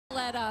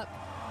set up.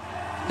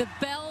 The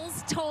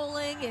bells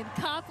tolling in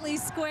Copley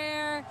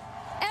Square.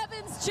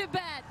 Evans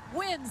Chebet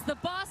wins the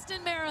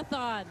Boston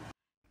Marathon.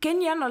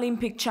 Kenyan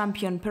Olympic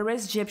champion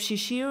Peres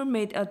Jepchirchir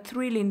made a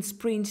thrilling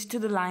sprint to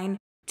the line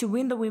to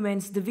win the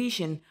women's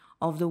division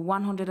of the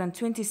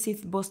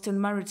 126th Boston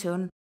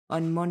Marathon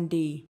on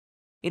Monday.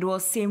 It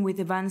was same with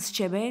Evans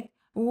Chebet,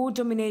 who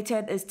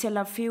dominated a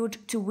stellar field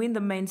to win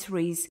the men's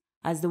race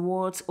as the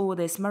world's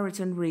oldest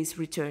marathon race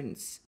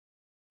returns.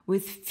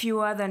 With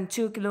fewer than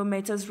 2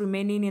 kilometers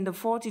remaining in the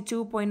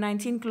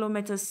 42.19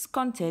 kilometers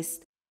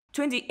contest,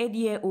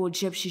 28-year-old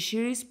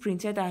Jepchirchir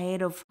sprinted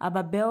ahead of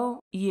Ababel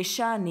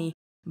Yeshani,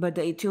 but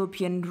the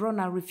Ethiopian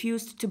runner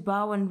refused to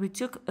bow and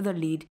retook the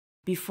lead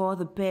before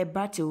the pair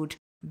battled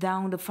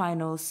down the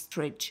final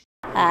stretch.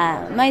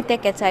 My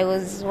ticket, I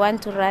was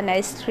want to run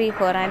a streak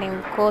for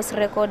running course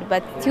record,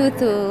 but due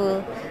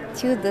to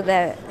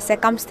the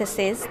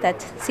circumstances that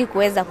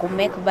sikuweza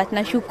kumake, but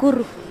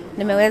nashukuru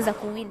nimeweza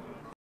kuwin.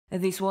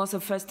 This was the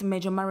first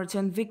major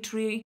marathon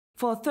victory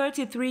for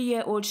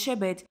 33-year-old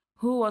Chebet,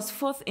 who was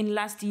fourth in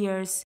last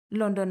year's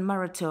London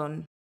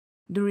Marathon.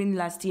 During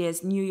last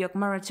year's New York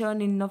Marathon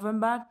in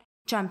November,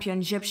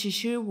 champion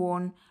Jepchirchir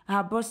won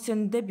her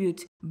Boston debut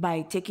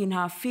by taking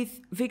her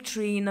fifth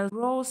victory in a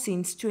row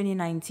since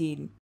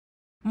 2019.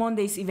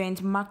 Monday's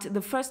event marked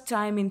the first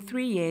time in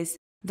 3 years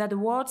that the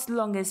world's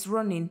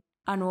longest-running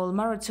annual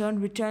marathon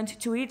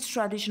returned to its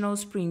traditional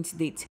sprint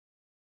date.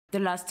 The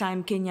last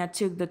time Kenya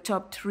took the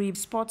top 3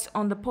 spots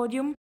on the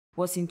podium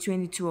was in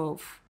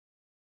 2012.